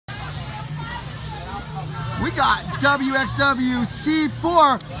we got WXW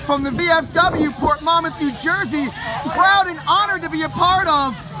C4 from the VFW, Port Monmouth, New Jersey. Proud and honored to be a part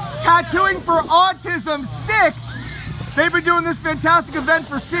of Tattooing for Autism 6. They've been doing this fantastic event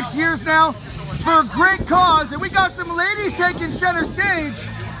for 6 years now. It's for a great cause, and we got some ladies taking center stage.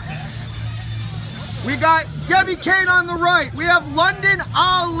 We got Debbie Kane on the right. We have Londyn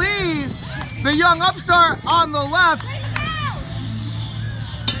Ali, the young upstart, on the left.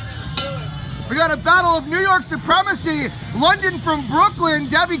 We got a battle of New York supremacy. Londyn from Brooklyn,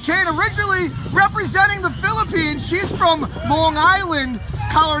 Debbie Kane originally representing the Philippines. She's from Long Island.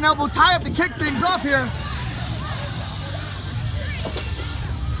 Collar and elbow tie up to kick things off here.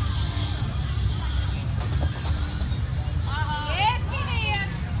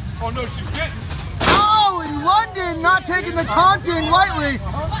 Oh no, she didn't. Oh, and Londyn, not taking the taunting lightly,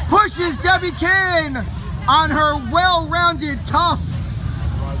 pushes Debbie Kane on her well-rounded tough.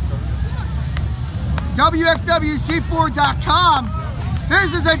 WXWC4.com.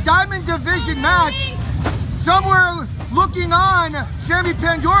 This is a Diamond Division match. Somewhere looking on, Sammy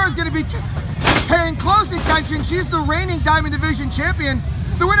Pandora is going to be paying close attention. She's the reigning Diamond Division champion.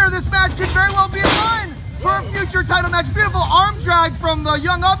 The winner of this match could very well be in line for a future title match. Beautiful arm drag from the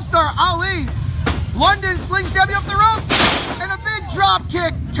young upstart, Ali. Londyn slings Debbie up the ropes, and a big drop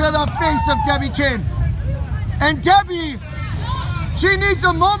kick to the face of Debbie Kane. And Debbie, she needs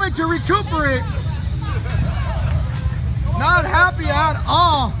a moment to recuperate. Not happy at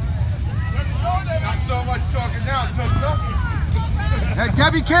all. Not so much talking now, And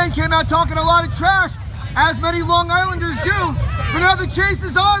Debbie Kane came out talking a lot of trash, as many Long Islanders do. But now the chase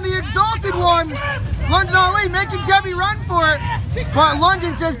is on, the Exalted One. Londyn Ali making Debbie run for it. But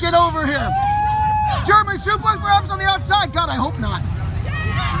Londyn says, get over here. German suplex perhaps on the outside. God, I hope not.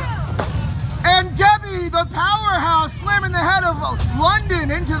 And Debbie, the powerhouse, slamming the head of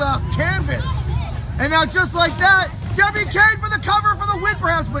Londyn into the canvas. And now just like that, Debbie Kane for the cover for the win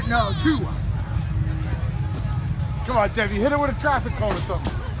perhaps, but no, 2. Come on, Debbie, hit her with a traffic cone or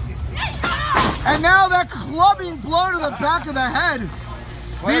something. And now that clubbing blow to the back of the head.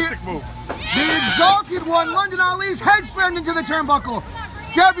 Classic move. The Exalted One, Londyn Ali's head slammed into the turnbuckle.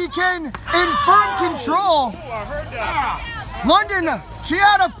 Debbie Kane in firm control. Londyn, she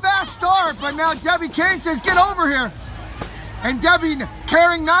had a fast start, but now Debbie Kane says, get over here. And Debbie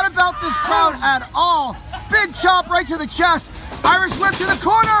caring not about this crowd at all. Big chop right to the chest. Irish whip to the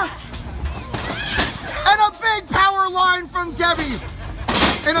corner. And a big power line from Debbie.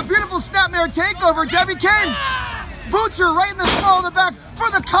 And a beautiful snapmare takeover. Debbie Kane boots her right in the small of the back for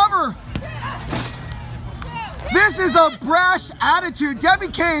the cover. This is a brash attitude. Debbie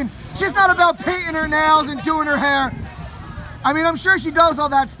Kane, she's not about painting her nails and doing her hair. I mean, I'm sure she does all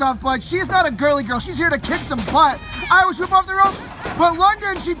that stuff, but she's not a girly girl. She's here to kick some butt. Irish whip off the rope, but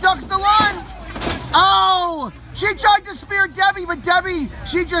Londyn, she ducks the line. Oh, she tried to spear Debbie, but Debbie,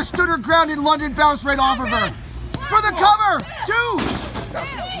 she just stood her ground and Londyn bounced right off of her. For the cover, 2.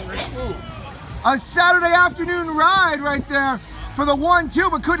 A Saturday afternoon ride right there for the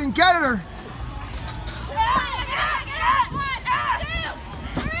 1-2, but couldn't get at her.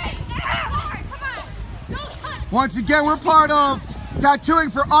 Once again, we're part of Tattooing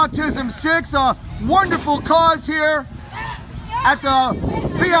for Autism 6, a wonderful cause here at the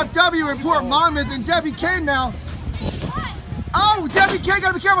VFW in Port Monmouth. And Debbie Kane now. Oh, Debbie Kane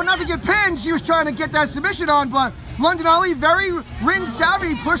gotta be careful not to get pinned. She was trying to get that submission on, but Londyn Ali, very ring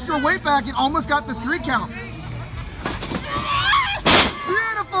savvy, pushed her weight back and almost got the 3 count.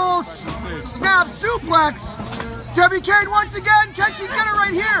 Beautiful snap suplex. Debbie Kane once again, can she get it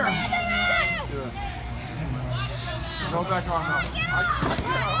right here? Go back on now.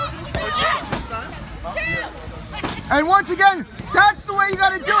 And once again, that's the way you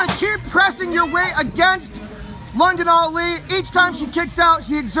gotta do it. Keep pressing your weight against Londyn Ali. Each time she kicks out,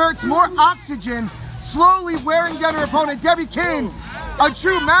 she exerts more oxygen, slowly wearing down her opponent. Debbie Kane, a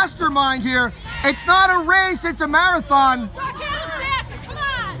true mastermind here. It's not a race, it's a marathon.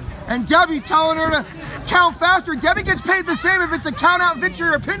 And Debbie telling her to count faster. Debbie gets paid the same if it's a count out victory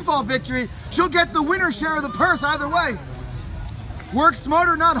or a pinfall victory. She'll get the winner's share of the purse either way. Work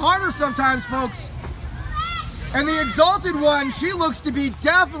smarter, not harder sometimes, folks. And the Exalted One, she looks to be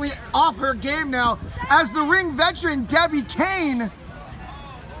definitely off her game now. As the ring veteran, Debbie Kane,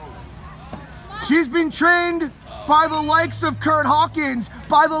 she's been trained by the likes of Kurt Hawkins,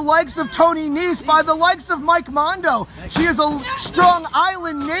 by the likes of Tony Nese, by the likes of Mike Mondo. She is a strong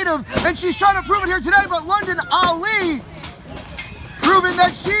island native, and she's trying to prove it here today, but Londyn Ali proving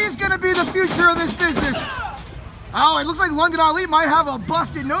that she's gonna be the future of this business. Oh, it looks like Londyn Ali might have a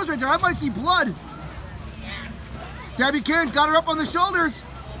busted nose right there. I might see blood. Debbie Kane's got her up on the shoulders.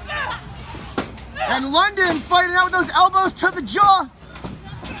 And Londyn fighting out with those elbows to the jaw.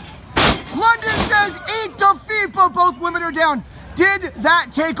 Londyn says eat defeat, but both women are down. Did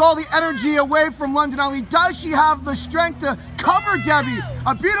that take all the energy away from Londyn Ali? Does she have the strength to cover Debbie?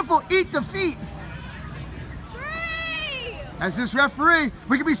 A beautiful eat defeat. 3. As this referee,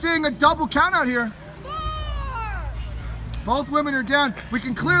 we could be seeing a double count out here. 4. Both women are down. We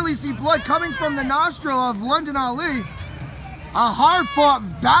can clearly see blood coming from the nostril of Londyn Ali. A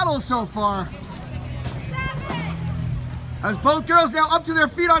hard-fought battle so far. 7. As both girls now up to their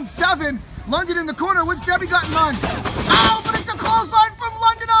feet on 7. Londyn in the corner. What's Debbie got in mind? Oh, but it's a clothesline from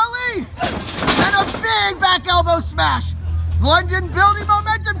Londyn Ali. And a big back elbow smash. Londyn building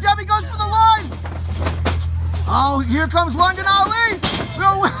momentum. Debbie goes for the line. Oh, here comes Londyn Ali.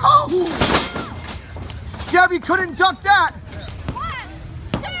 Oh, Debbie couldn't duck that.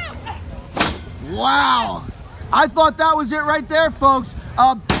 1, 2. Wow. I thought that was it right there, folks.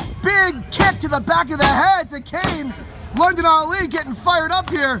 A big kick to the back of the head to Kane. Londyn Ali getting fired up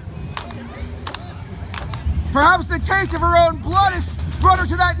here. Perhaps the taste of her own blood has brought her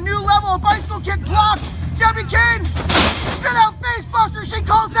to that new level. A bicycle kick blocked. Debbie Kane, sit out face buster. She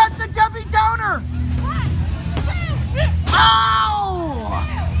calls that the Debbie Downer. 1, 2. Ow!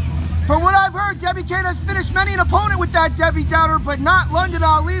 From what I've heard, Debbie Kane has finished many an opponent with that Debbie Downer, but not Londyn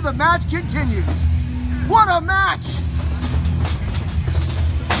Ali. The match continues. What a match!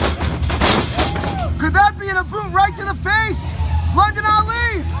 Could that be in a boot right to the face? Londyn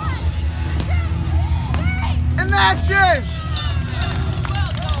Ali! And that's it!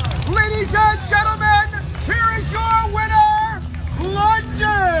 Ladies and gentlemen, here is your winner,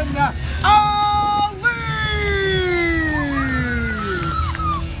 Londyn Ali!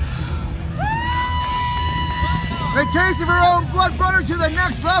 The taste of her own blood brought her to the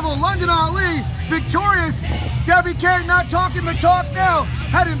next level. Londyn Ali, victorious. Debbie Kane not talking the talk now.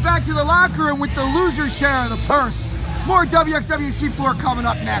 Heading back to the locker room with the loser's share of the purse. More WXW C4 coming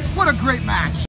up next. What a great match.